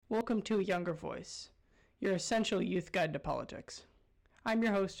Welcome to A Younger Voice, your essential youth guide to politics. I'm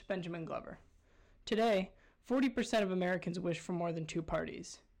your host, Benjamin Glover. Today, 40% of Americans wish for more than two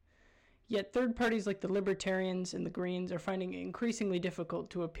parties. Yet third parties like the Libertarians and the Greens are finding it increasingly difficult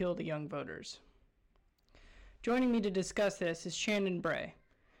to appeal to young voters. Joining me to discuss this is Shannon Bray,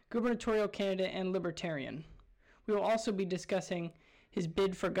 gubernatorial candidate and Libertarian. We will also be discussing his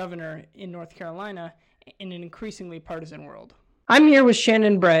bid for governor in North Carolina in an increasingly partisan world. I'm here with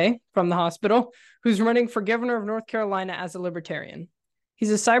Shannon Bray from the hospital, who's running for governor of North Carolina as a Libertarian.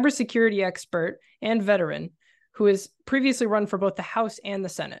 He's a cybersecurity expert and veteran who has previously run for both the House and the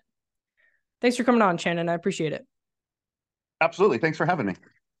Senate. Thanks for coming on, Shannon. I appreciate it. Absolutely. Thanks for having me.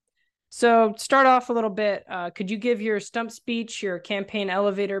 So start off a little bit. Could you give your stump speech, your campaign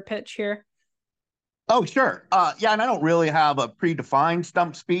elevator pitch here? Oh, sure. And I don't really have a predefined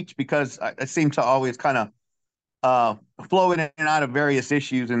stump speech because I seem to always kind of flow in and out of various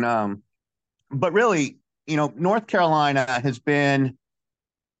issues. But really, North Carolina has been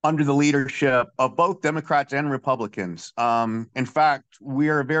under the leadership of both Democrats and Republicans. In fact, we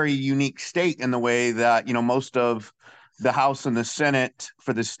are a very unique state in the way that, most of the House and the Senate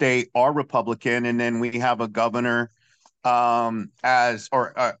for the state are Republican. And then we have a governor a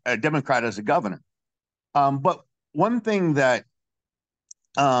Democrat as a governor. But one thing that's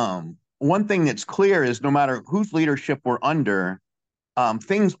clear is no matter whose leadership we're under,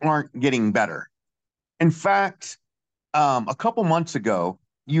 things aren't getting better. In fact, a couple months ago,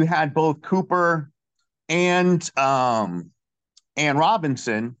 you had both Cooper and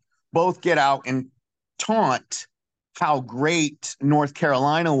Robinson both get out and taunt how great North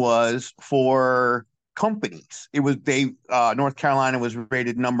Carolina was for companies. North Carolina was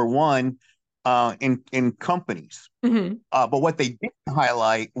rated number one in companies. Mm-hmm. But what they didn't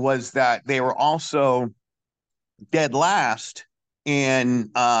highlight was that they were also dead last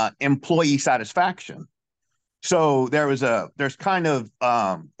in employee satisfaction. So it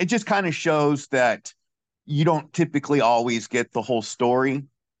just kind of shows that you don't typically always get the whole story.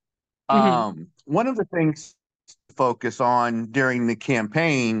 Mm-hmm. One of the things to focus on during the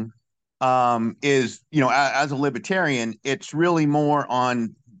campaign is, as a libertarian, it's really more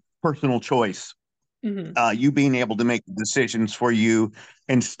on personal choice. Mm-hmm. You being able to make decisions for you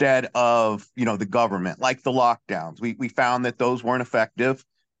instead of, the government, like the lockdowns. We found that those weren't effective.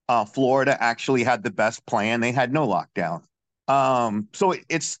 Florida actually had the best plan. They had no lockdown. So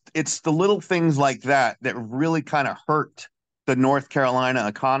it's the little things like that really kind of hurt the North Carolina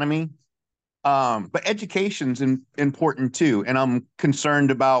economy. But education's important too. And I'm concerned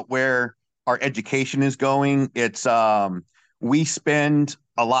about where our education is going. We spend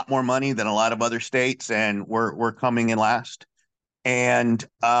a lot more money than a lot of other states, and we're coming in last. And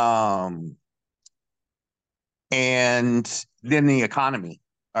then the economy.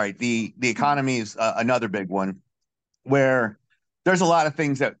 All right, the economy is another big one, where there's a lot of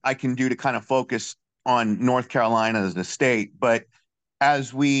things that I can do to kind of focus on North Carolina as a state. But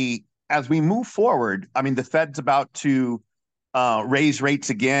as we move forward, I mean, the Fed's about to raise rates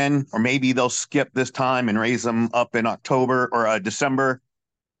again, or maybe they'll skip this time and raise them up in October or December.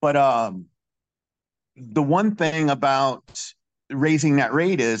 But the one thing about raising that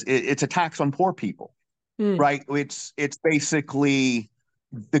rate is it's a tax on poor people, right? It's basically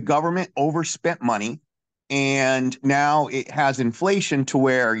the government overspent money, and now it has inflation to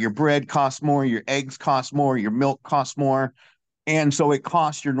where your bread costs more, your eggs cost more, your milk costs more. And so it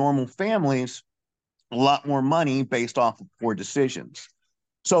costs your normal families a lot more money based off of poor decisions.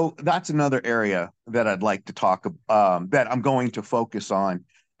 So that's another area that I'd like to talk that I'm going to focus on.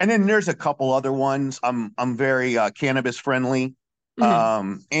 And then there's a couple other ones. I'm very cannabis friendly.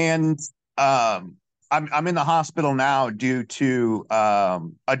 Mm-hmm. I'm in the hospital now due to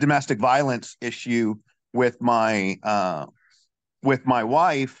a domestic violence issue with my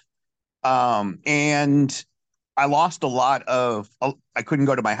wife, and I lost a lot of. I couldn't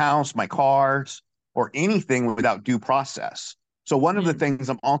go to my house, my cars, or anything without due process. So one of the things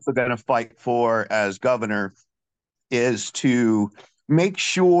I'm also going to fight for as governor is to make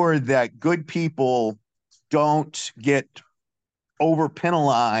sure that good people don't get over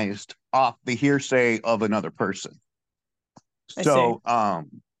penalized off the hearsay of another person. So,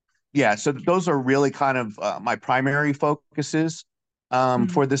 so those are really kind of my primary focuses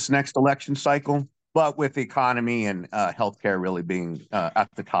for this next election cycle, but with the economy and healthcare really being at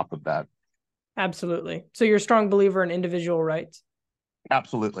the top of that. Absolutely. So you're a strong believer in individual rights?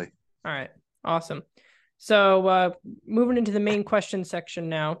 Absolutely. All right. Awesome. So moving into the main question section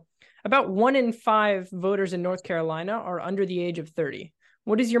now. About 1 in 5 voters in North Carolina are under the age of 30.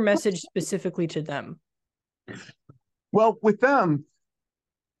 What is your message specifically to them? Well, with them,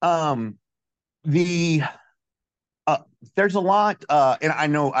 Um, the there's a lot, and I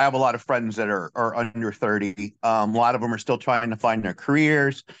know I have a lot of friends that are under 30. A lot of them are still trying to find their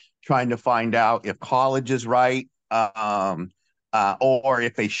careers, trying to find out if college is right, or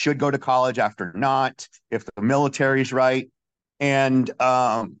if they should go to college after not, if the military's right. And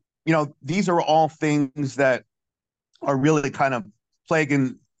these are all things that are really kind of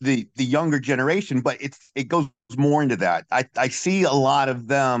plaguing the younger generation, but it goes more into that. I see a lot of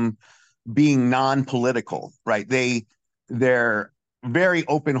them being non-political, right? They're very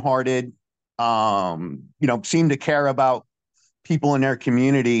open-hearted, seem to care about people in their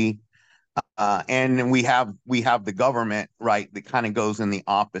community, and we have the government, right, that kind of goes in the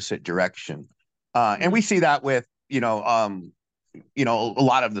opposite direction, and we see that with a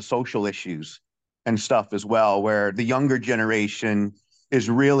lot of the social issues and stuff as well, where the younger generation is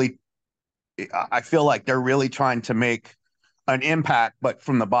really, I feel like they're really trying to make an impact, but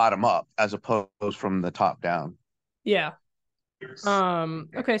from the bottom up as opposed from the top down. Yeah.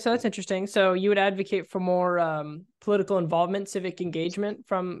 Okay, so that's interesting. So you would advocate for more political involvement, civic engagement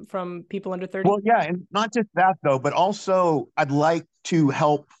from people under 30? Well, yeah, and not just that though, but also I'd like to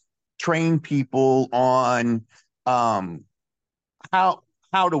help train people on um, how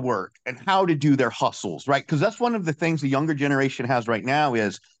how to work and how to do their hustles, right? Because that's one of the things the younger generation has right now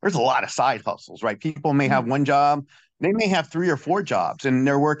is there's a lot of side hustles, right? People may have one job, they may have three or four jobs, and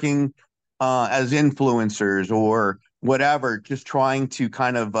they're working as influencers or whatever, just trying to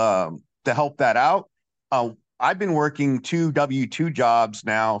kind of to help that out. I've been working two W-2 jobs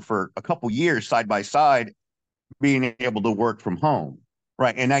now for a couple years side by side, being able to work from home,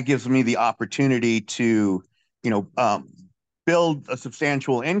 right? And that gives me the opportunity to, you know, um, build a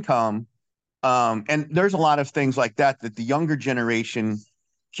substantial income. And there's a lot of things like that that the younger generation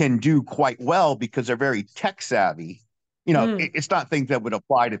can do quite well because they're very tech savvy. It's not things that would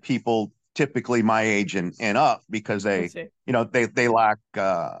apply to people typically my age and up because I they, see. they lack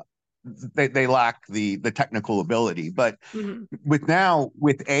they lack the technical ability. But Mhm. with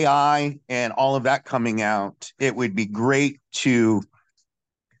AI and all of that coming out, it would be great to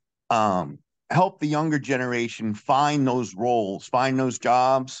um, help the younger generation find those roles, find those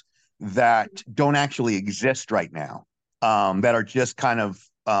jobs that don't actually exist right now, that are just kind of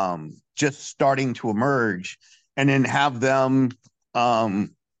just starting to emerge, and then have them,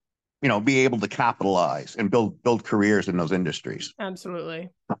 um, be able to capitalize and build careers in those industries. Absolutely.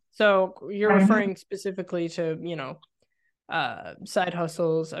 So you're referring specifically to, side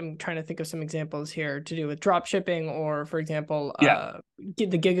hustles. I'm trying to think of some examples here to do with drop shipping or, for example, Yeah,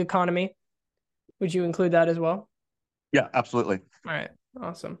 the gig economy. Would you include that as well? yeah, absolutely. All right.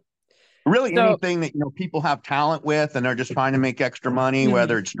 Awesome. Really So, anything that people have talent with and they're just trying to make extra money,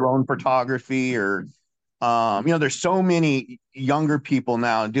 whether mhm, it's drone photography or there's so many younger people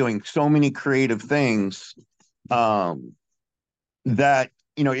now doing so many creative things, um, that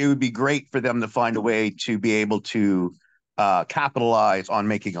it would be great for them to find a way to be able to capitalize on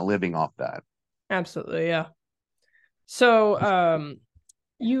making a living off that. absolutely. Yeah. So,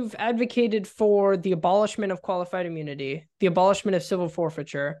 you've advocated for the abolishment of qualified immunity, the abolishment of civil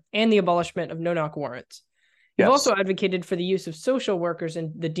forfeiture, and the abolishment of no-knock warrants. You've Yes. also advocated for the use of social workers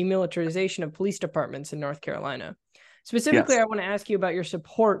and the demilitarization of police departments in North Carolina. Specifically, Yes. I want to ask you about your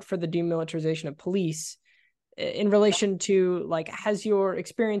support for the demilitarization of police in relation to, like, has your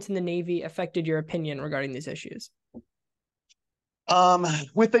experience in the Navy affected your opinion regarding these issues?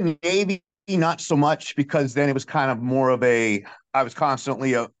 With the Navy, not so much because then it was kind of more of I was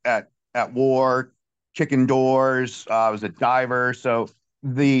constantly at war, kicking doors. I was a diver, so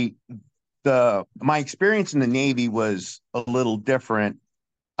the my experience in the Navy was a little different.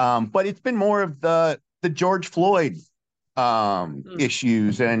 But it's been more of the George Floyd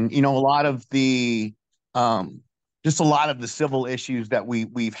issues, and a lot of the just a lot of the civil issues that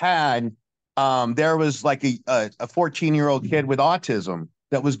we've had. There was like a 14-year-old kid with autism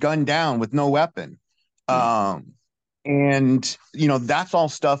that was gunned down with no weapon. Um, and that's all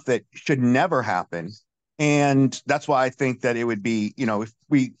stuff that should never happen. And that's why I think that it would be, if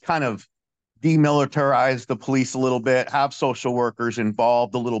we kind of demilitarize the police a little bit, have social workers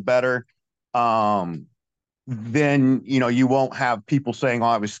involved a little better, then you won't have people saying, "Oh,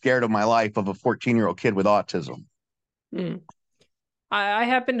 I was scared of my life of a 14-year-old kid with autism." Mm. I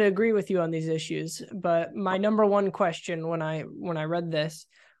happen to agree with you on these issues, but my number one question when I read this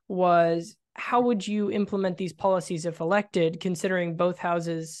was how would you implement these policies if elected, considering both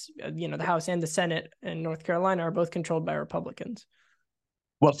houses, the House and the Senate in North Carolina are both controlled by Republicans?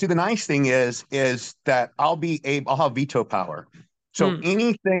 Well, see, the nice thing is that I'll have veto power. So Mm.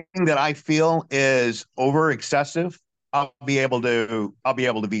 anything that I feel is over excessive, I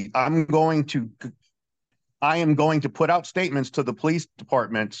am going to put out statements to the police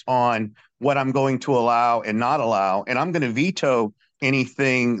departments on what I'm going to allow and not allow, and I'm going to veto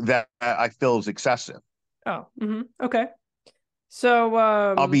anything that I feel is excessive. Oh, okay. So,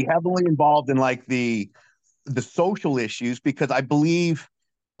 I'll be heavily involved in like the social issues because I believe,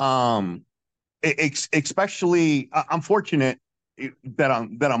 especially I'm fortunate that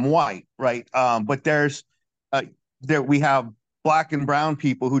I'm white, right? But uh, there we have black and brown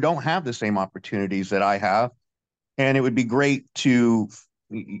people who don't have the same opportunities that I have, and um, it would be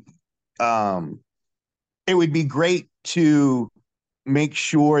great to make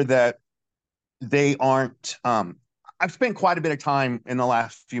sure that they aren't. I've spent quite a bit of time in the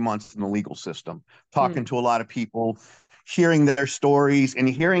last few months in the legal system, talking to a lot of people, hearing their stories, and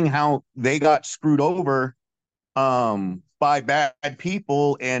hearing how they got screwed over by bad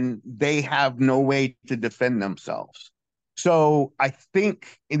people, and they have no way to defend themselves. So I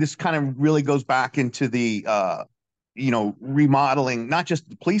think this kind of really goes back into the remodeling not just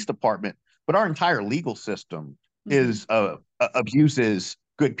the police department, but our entire legal system is abuses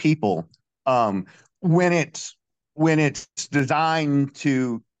good people when it's designed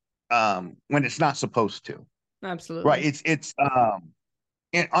to when it's not supposed to. absolutely. Right. It's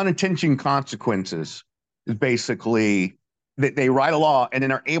unintentional consequences is basically that they write a law and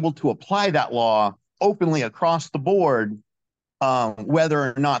then are able to apply that law openly across the board, whether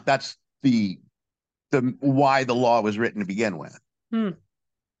or not that's the why the law was written to begin with.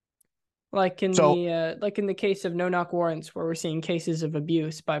 Like in So the case of no-knock warrants, where we're seeing cases of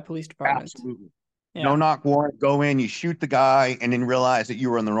abuse by police departments. absolutely. Yeah. No knock warrant, go in, you shoot the guy, and then realize that you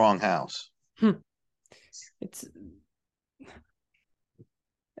were in the wrong house. It's,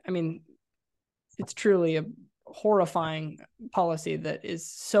 I mean, it's truly a horrifying policy that is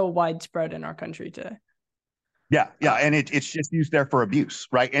so widespread in our country today. Yeah, and it's just used there for abuse,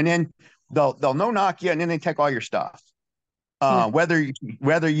 right? And then they'll no knock you, and then they take all your stuff, whether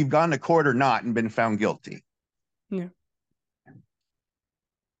you've gone to court or not and been found guilty. Yeah.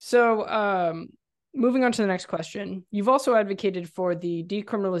 So, moving on to the next question, you've also advocated for the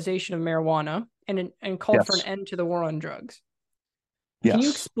decriminalization of marijuana and called for an end to the war on drugs. Can you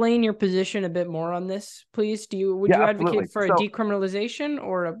explain your position a bit more on this, please? Would you advocate for a decriminalization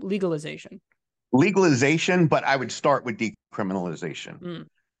or a legalization? Legalization, but I would start with decriminalization.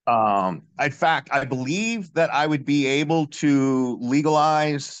 In fact, I believe that I would be able to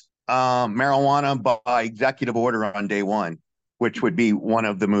legalize marijuana by executive order on day one, which would be one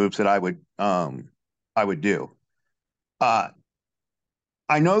of the moves that I would do. I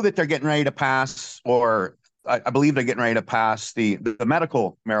know that they're getting ready to pass, or I believe they're getting ready to pass the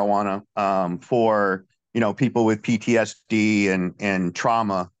medical marijuana for people with PTSD and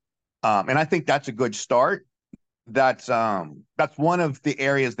trauma, and I think that's a good start. That's one of the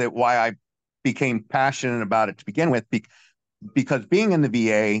areas that why I became passionate about it to begin with, because being in the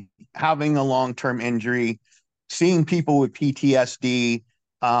VA, having a long-term injury, seeing people with PTSD,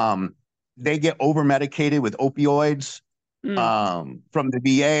 they get over-medicated with opioids from the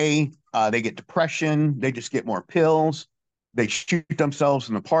VA. They get depression. They just get more pills. They shoot themselves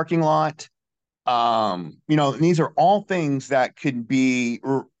in the parking lot. These are all things that could be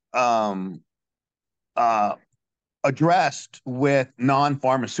addressed with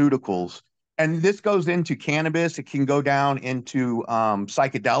non-pharmaceuticals. And this goes into cannabis. It can go down into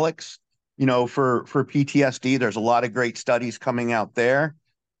psychedelics. For PTSD, there's a lot of great studies coming out there.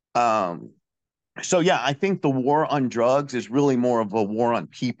 So yeah, I think the war on drugs is really more of a war on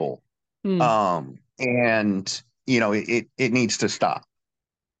people. And it needs to stop.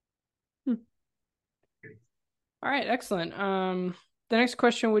 All right, excellent. The next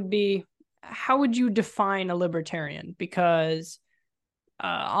question would be, how would you define a libertarian? Because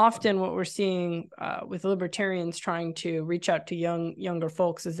often what we're seeing with libertarians trying to reach out to younger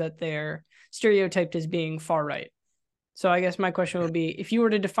folks is that they're stereotyped as being far right. So I guess my question would be, if you were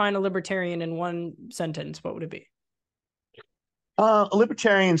to define a libertarian in one sentence, what would it be?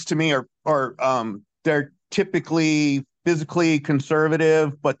 Libertarians to me are they're typically physically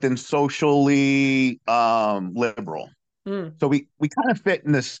conservative, but then socially liberal. So we kind of fit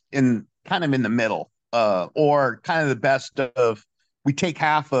in the middle, or kind of the best of, we take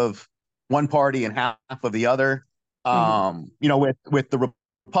half of one party and half of the other. With the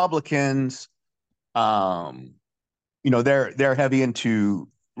Republicans, they're heavy into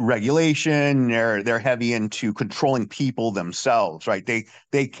regulation. They're heavy into controlling people themselves, right?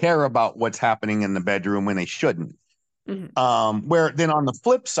 They care about what's happening in the bedroom when they shouldn't. Where then on the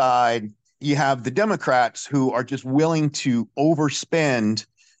flip side, you have the Democrats who are just willing to overspend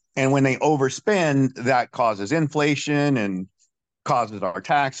And when they overspend, that causes inflation and causes our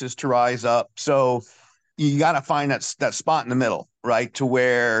taxes to rise up. So you got to find that spot in the middle, right? To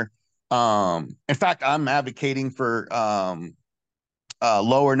where, in fact, I'm advocating for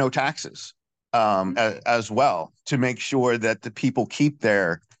lower no taxes as well, to make sure that the people keep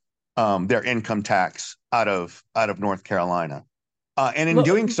their income tax out of North Carolina. And in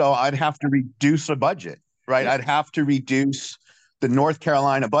doing so, I'd have to reduce the budget, right? I'd have to reduce the North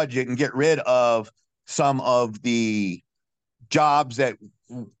Carolina budget and get rid of some of the jobs that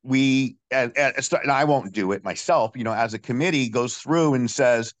we, and I won't do it myself, as a committee goes through and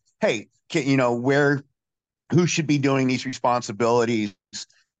says, hey, who should be doing these responsibilities,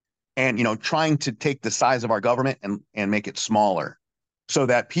 and, trying to take the size of our government and make it smaller so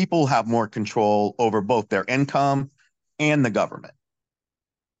that people have more control over both their income and the government.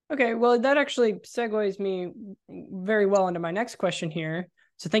 Okay, well, that actually segues me very well into my next question here.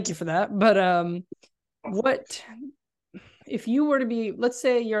 So thank you for that. But what if you were to be, let's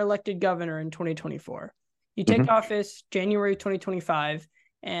say you're elected governor in 2024, you take office January 2025,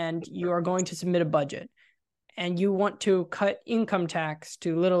 and you are going to submit a budget, and you want to cut income tax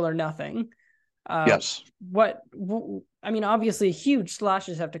to little or nothing. Yes. I mean, obviously, huge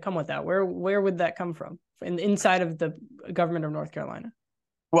slashes have to come with that. Where would that come from inside of the government of North Carolina?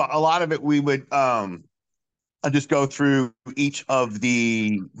 Well, a lot of it we would just go through each of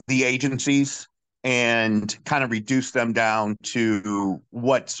the agencies and kind of reduce them down to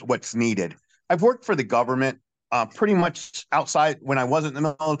what's needed. I've worked for the government pretty much outside when I wasn't in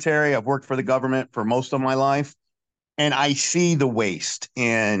the military. I've worked for the government for most of my life, and I see the waste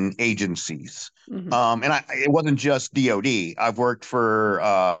in agencies. And it wasn't just DOD. I've worked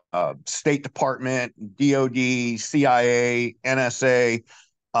for State Department, DOD, CIA, NSA,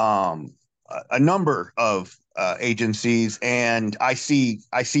 a number of agencies, and I see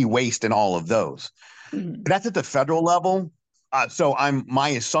waste in all of those. That's at the federal level. So my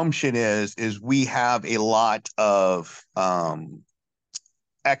assumption is we have a lot of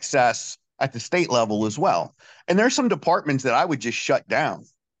excess at the state level as well. And there's some departments that I would just shut down.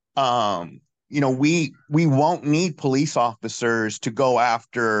 We won't need police officers to go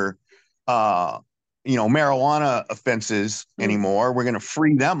after marijuana offenses anymore. We're going to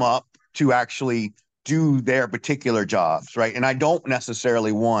free them up to actually do their particular jobs, right? And I don't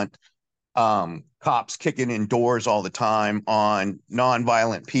necessarily want cops kicking in doors all the time on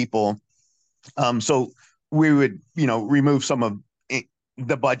nonviolent people. So we would, remove some of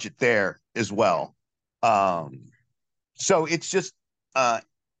the budget there as well. So it's just, and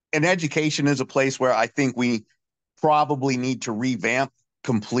education is a place where I think we probably need to revamp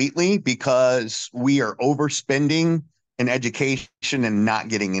completely, because we are overspending in education and not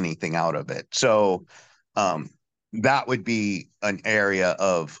getting anything out of it. So that would be an area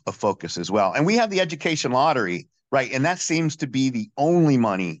of focus as well. And we have the education lottery, right? And that seems to be the only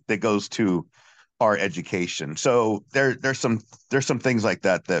money that goes to our education. So there's some things like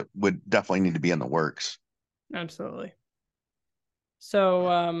that would definitely need to be in the works. Absolutely.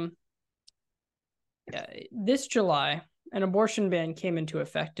 So this July, an abortion ban came into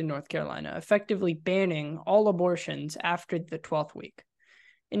effect in North Carolina, effectively banning all abortions after the 12th week.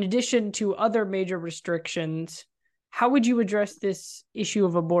 In addition to other major restrictions, how would you address this issue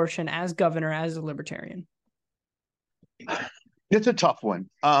of abortion as governor, as a libertarian? It's a tough one.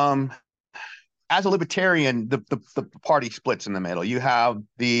 As a libertarian, the party splits in the middle. You have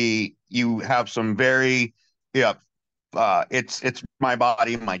some very, it's my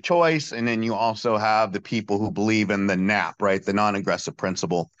body, my choice, and then you also have the people who believe in the NAP, right, the non-aggressive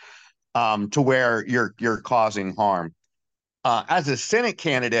principle, to where you're causing harm. As a Senate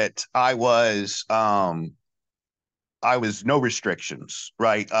candidate, I was no restrictions,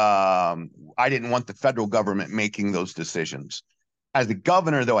 right? I didn't want the federal government making those decisions. As a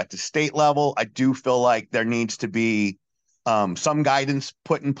governor, though, at the state level, I do feel like there needs to be some guidance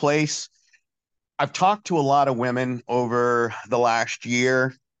put in place. I've talked to a lot of women over the last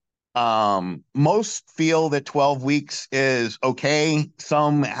year. Most feel that 12 weeks is okay.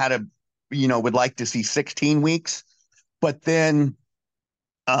 Some would like to see 16 weeks. But then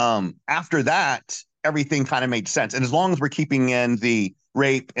after that, everything kind of made sense. And as long as we're keeping in the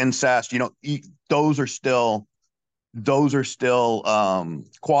rape, incest, those are still qualifiers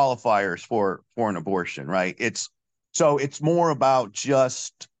for an abortion, right? It's more about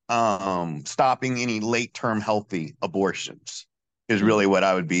just stopping any late-term healthy abortions is really what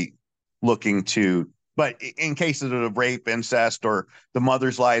I would be looking to. But in cases of rape, incest, or the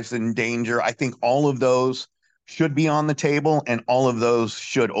mother's lives in danger, I think all of those should be on the table, and all of those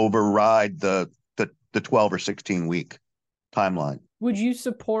should override the 12 or 16 week. timeline. Would you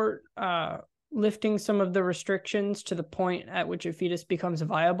support lifting some of the restrictions to the point at which a fetus becomes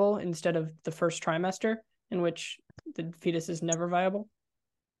viable instead of the first trimester, in which the fetus is never viable?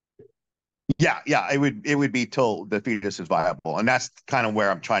 Yeah, it would be till the fetus is viable, and that's kind of where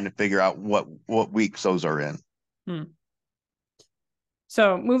I'm trying to figure out what weeks those are in.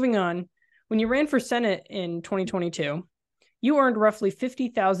 So moving on, when you ran for Senate in 2022, you earned roughly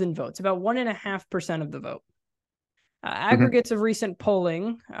 50,000 votes, about 1.5% of the vote. Aggregates of recent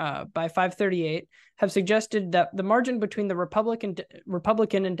polling by 538 have suggested that the margin between the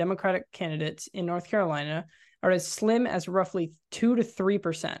Republican and Democratic candidates in North Carolina are as slim as roughly 2 to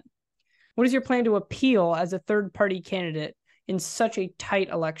 3%. What is your plan to appeal as a third-party candidate in such a tight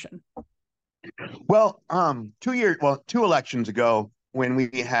election? Well, 2 elections ago, when we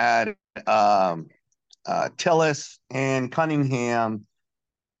had Tillis and Cunningham,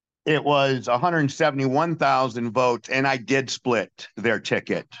 it was 171,000 votes, and I did split their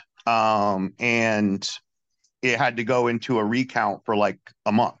ticket. And it had to go into a recount for like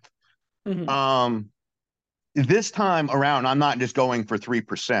a month. This time around, I'm not just going for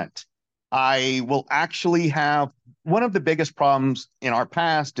 3%. I will actually have one of the biggest problems in our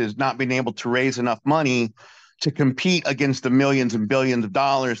past is not being able to raise enough money to compete against the millions and billions of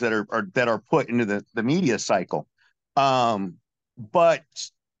dollars that are put into the media cycle. But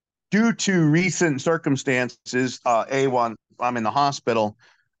due to recent circumstances, when I'm in the hospital,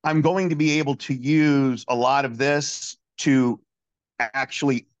 I'm going to be able to use a lot of this to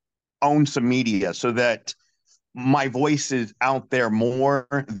actually own some media so that my voice is out there more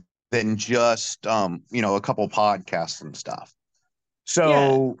than just a couple podcasts and stuff.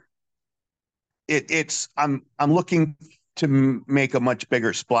 So I'm looking to make a much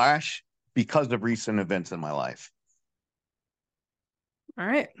bigger splash because of recent events in my life. All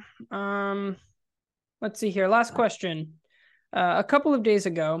right. Let's see here. Last question. A couple of days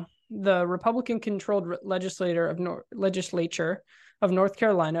ago, the Republican-controlled legislature of North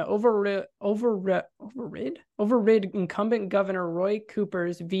Carolina overrid incumbent Governor Roy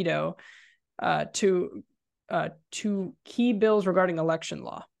Cooper's veto to key bills regarding election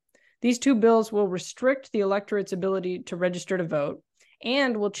law. These 2 bills will restrict the electorate's ability to register to vote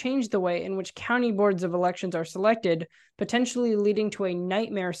and will change the way in which county boards of elections are selected, potentially leading to a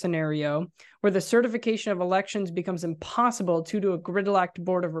nightmare scenario where the certification of elections becomes impossible due to a gridlocked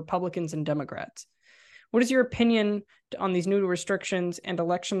board of Republicans and Democrats. What is your opinion on these new restrictions and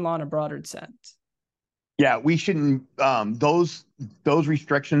election law in a broader sense? Yeah, we shouldn't. Those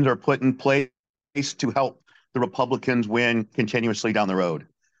restrictions are put in place to help the Republicans win continuously down the road.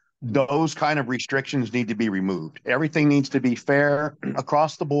 Those kind of restrictions need to be removed. Everything needs to be fair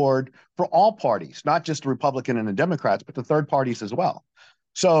across the board for all parties, not just the Republican and the Democrats, but the third parties as well.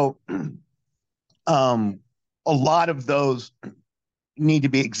 So a lot of those need to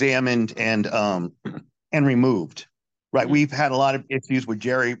be examined and removed. Right. We've had a lot of issues with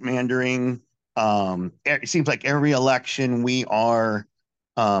gerrymandering. It seems like every election we are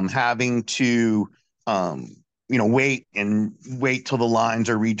having to wait till the lines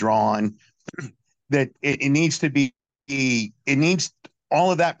are redrawn. That it needs to be,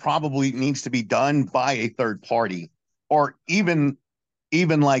 all of that probably needs to be done by a third party, or even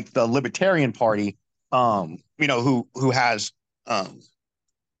like the Libertarian Party, who has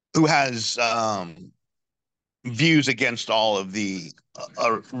views against all of the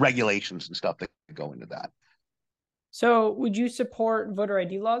regulations and stuff that go into that. So would you support voter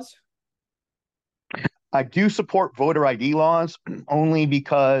ID laws? I do support voter ID laws only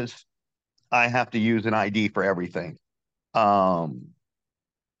because I have to use an ID for everything. But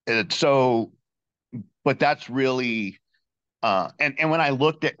that's really, and when I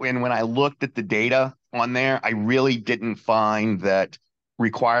looked at the data on there, I really didn't find that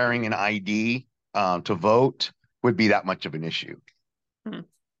requiring an ID to vote would be that much of an issue.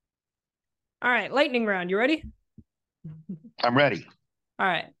 All right, lightning round. You ready? I'm ready. All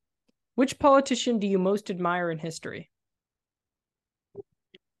right. Which politician do you most admire in history?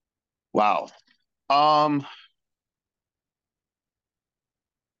 Wow.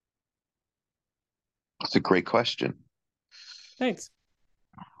 That's a great question. Thanks.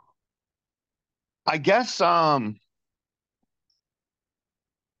 I guess I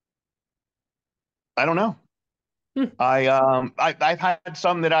don't know. I've had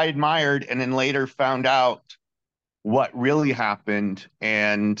some that I admired and then later found out what really happened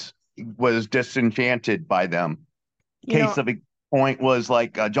and was disenchanted by them. Case of a point was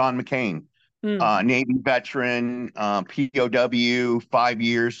like John McCain, Navy veteran, POW, 5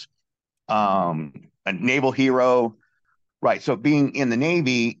 years, a naval hero. Right. So being in the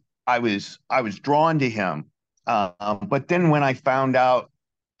Navy, I was drawn to him But then when I found out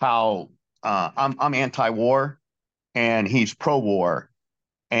how I'm anti-war and he's pro-war,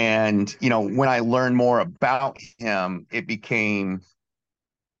 and when I learned more about him, it became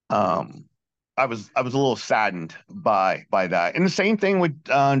I was a little saddened by that. And the same thing with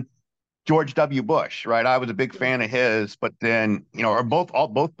George W. Bush, right? I was a big fan of his, but then or both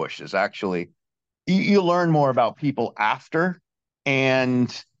Bushes actually. You learn more about people after,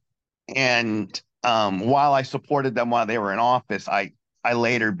 and while I supported them while they were in office, I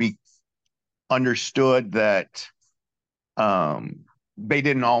later understood that they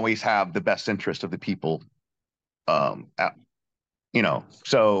didn't always have the best interest of the people. At,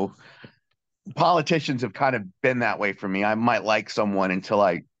 so politicians have kind of been that way for me. I might like someone until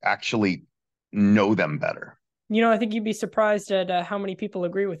I actually know them better. I think you'd be surprised at how many people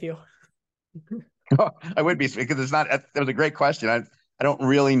agree with you. I would be, because it's not. That was a great question. I don't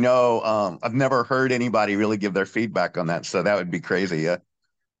really know. I've never heard anybody really give their feedback on that, so that would be crazy. Yeah.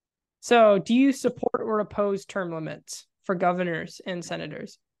 So, do you support or oppose term limits for governors and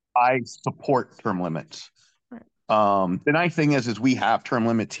senators? I support term limits. Right. The nice thing is we have term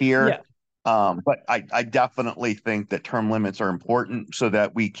limits here. Yeah. But I definitely think that term limits are important so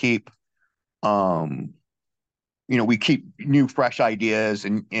that we keep new fresh ideas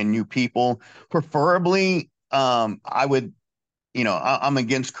and new people. Preferably, I would, I'm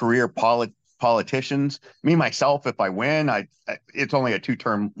against career politicians. Me myself, if I win, it's only a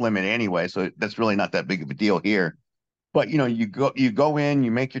 2-term limit anyway, so that's really not that big of a deal here. But you go in,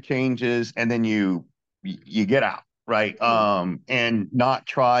 you make your changes, and then you get out, right? And not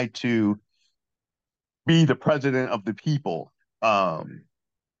try to be the president of the people. And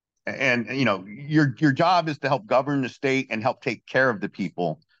your job is to help govern the state and help take care of the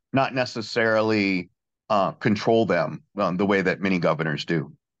people, not necessarily control them the way that many governors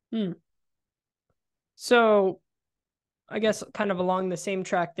do. So I guess kind of along the same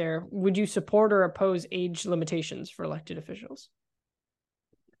track there, would you support or oppose age limitations for elected officials?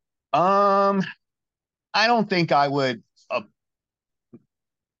 I don't think I would.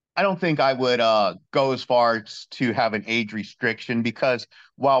 I don't think I would go as far as to have an age restriction, because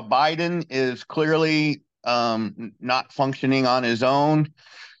while Biden is clearly not functioning on his own,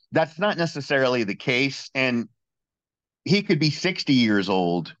 that's not necessarily the case. And he could be 60 years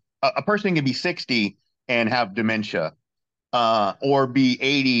old. A person can be 60 and have dementia, or be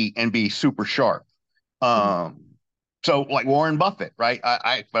 80 and be super sharp. So like Warren Buffett, right?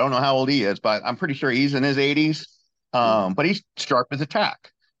 I don't know how old he is, but I'm pretty sure he's in his 80s. But he's sharp as a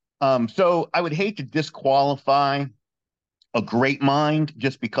tack. So I would hate to disqualify a great mind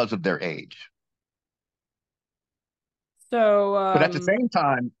just because of their age. So, But at the same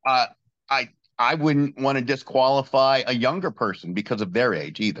time, I wouldn't want to disqualify a younger person because of their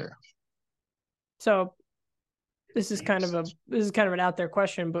age either. So this is kind of an out there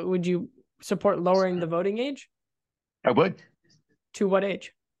question, but would you support lowering the voting age? I would. To what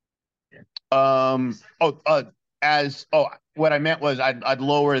age? What I meant was I'd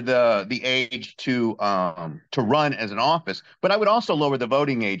lower the age to run as an office, but I would also lower the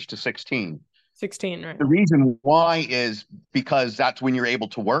voting age to 16. 16, right? The reason why is because that's when you're able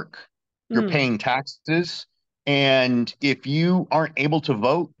to work, you're paying taxes, and if you aren't able to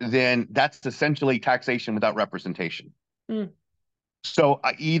vote, then that's essentially taxation without representation. So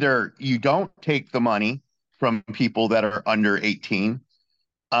either you don't take the money from people that are under 18,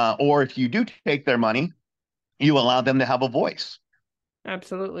 or if you do take their money, you allow them to have a voice.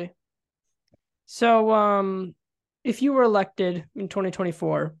 Absolutely. So, if you were elected in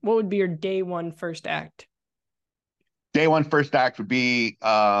 2024, what would be your day one first act? Day one first act would be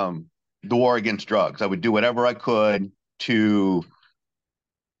the war against drugs. I would do whatever I could to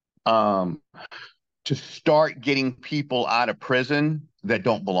start getting people out of prison that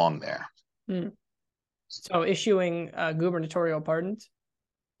don't belong there. So issuing gubernatorial pardons?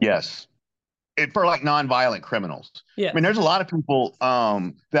 Yes. For like nonviolent criminals. Yeah. I mean, there's a lot of people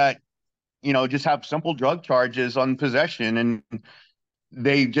that just have simple drug charges on possession, and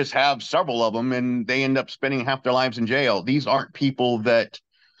they just have several of them, and they end up spending half their lives in jail. These aren't people that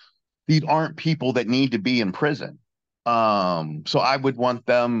need to be in prison. So I would want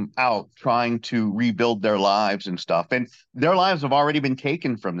them out trying to rebuild their lives and stuff, and their lives have already been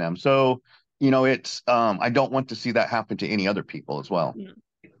taken from them. So it's I don't want to see that happen to any other people as well.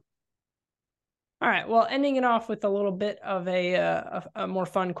 All right. Well, ending it off with a little bit of a more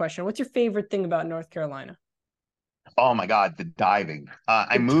fun question. What's your favorite thing about North Carolina? Oh my God, the diving.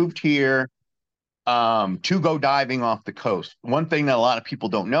 I moved here to go diving off the coast. One thing that a lot of people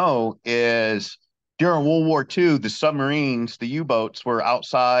don't know is during World War II, the submarines, the U-boats were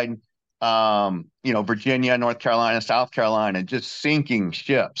outside Virginia, North Carolina, South Carolina, just sinking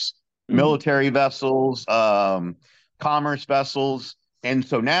ships, Mm-hmm. military vessels, commerce vessels. And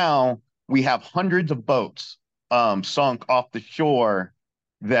so now we have hundreds of boats sunk off the shore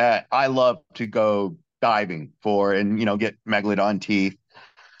that I love to go diving for and, get megalodon teeth.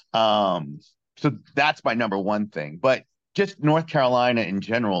 Um, so that's my number one thing. But just North Carolina in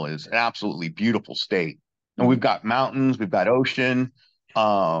general is an absolutely beautiful state. And we've got mountains, we've got ocean.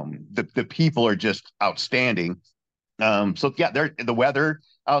 The people are just outstanding. So yeah, the weather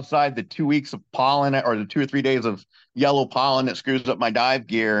outside, the 2 weeks of pollen or the 2 or 3 days of yellow pollen that screws up my dive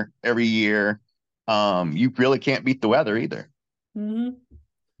gear every year. You really can't beat the weather either. Mm-hmm.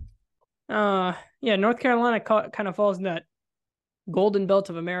 Yeah, North Carolina kind of falls in that golden belt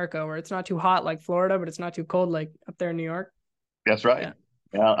of America where it's not too hot like Florida, but it's not too cold like up there in New York. That's right. Yeah.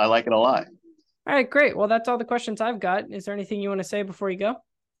 Yeah, I like it a lot. All right, great. Well, that's all the questions I've got. Is there anything you want to say before you go? Of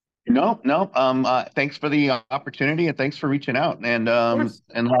No, no. Thanks for the opportunity and thanks for reaching out and course.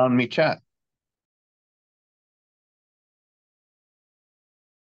 allowing me chat.